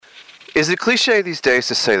Is it cliche these days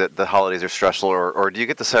to say that the holidays are stressful, or do you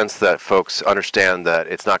get the sense that folks understand that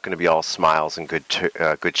it's not going to be all smiles and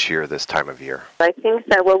good cheer this time of year? I think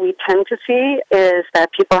that what we tend to see is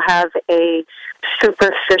that people have a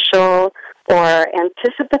superficial or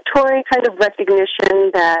anticipatory kind of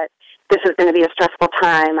recognition that this is going to be a stressful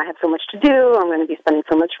time. I have so much to do. I'm going to be spending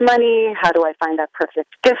so much money. How do I find that perfect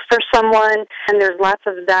gift for someone? And there's lots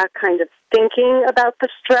of that kind of thinking about the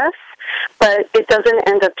stress, but it doesn't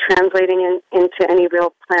end up translating into any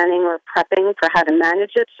real planning or prepping for how to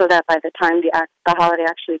manage it, so that by the time the holiday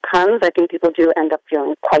actually comes, I think people do end up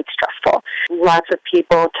feeling quite stressful. Lots of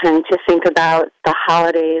people tend to think about the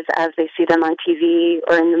holidays as they see them on TV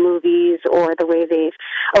or in the movies, or the way they've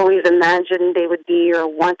always imagined they would be or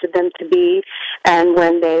wanted them to be, and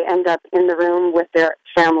when they end up in the room with their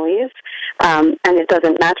families, and it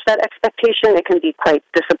doesn't match that expectation, it can be quite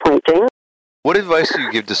disappointing. What advice do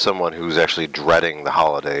you give to someone who's actually dreading the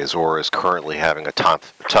holidays or is currently having a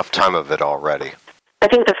tough time of it already? I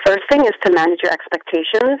think the first thing is to manage your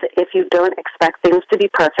expectations. If you don't expect things to be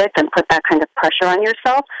perfect and put that kind of pressure on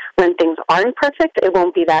yourself, when things aren't perfect, it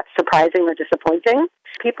won't be that surprising or disappointing.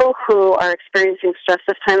 People who are experiencing stress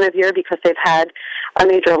this time of year because they've had a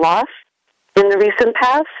major loss in the recent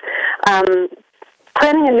past,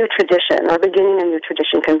 planning a new tradition or beginning a new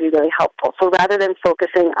tradition can be really helpful. So rather than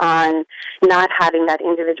focusing on not having that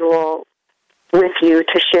individual with you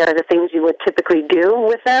to share the things you would typically do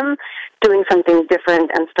with them, doing something different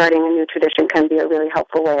and starting a new tradition can be a really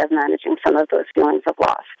helpful way of managing some of those feelings of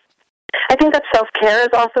loss. I think that self-care is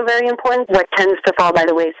also very important. What tends to fall by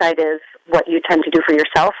the wayside is what you tend to do for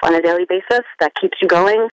yourself on a daily basis that keeps you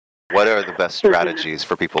going. What are the best strategies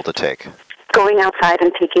for people to take? Going outside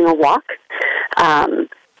and taking a walk,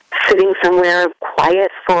 sitting somewhere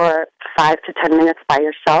quiet for 5 to 10 minutes by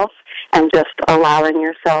yourself, and just allowing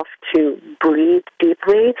yourself to breathe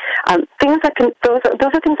deeply. Those are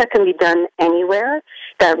things that can be done anywhere,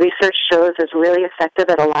 that research shows is really effective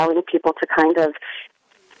at allowing people to kind of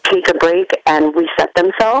take a break and reset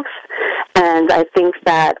themselves. And I think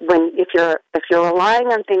that if you're relying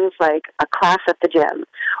on things like a class at the gym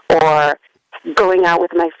or going out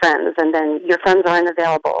with my friends, and then your friends aren't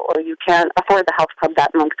available, or you can't afford the health club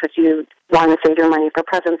that month because you want to save your money for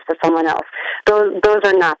presents for someone else, those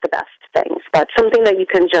are not the best things. But something that you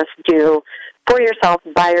can just do for yourself,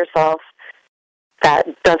 by yourself, that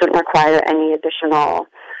doesn't require any additional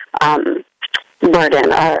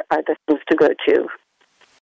burden are the things to go to.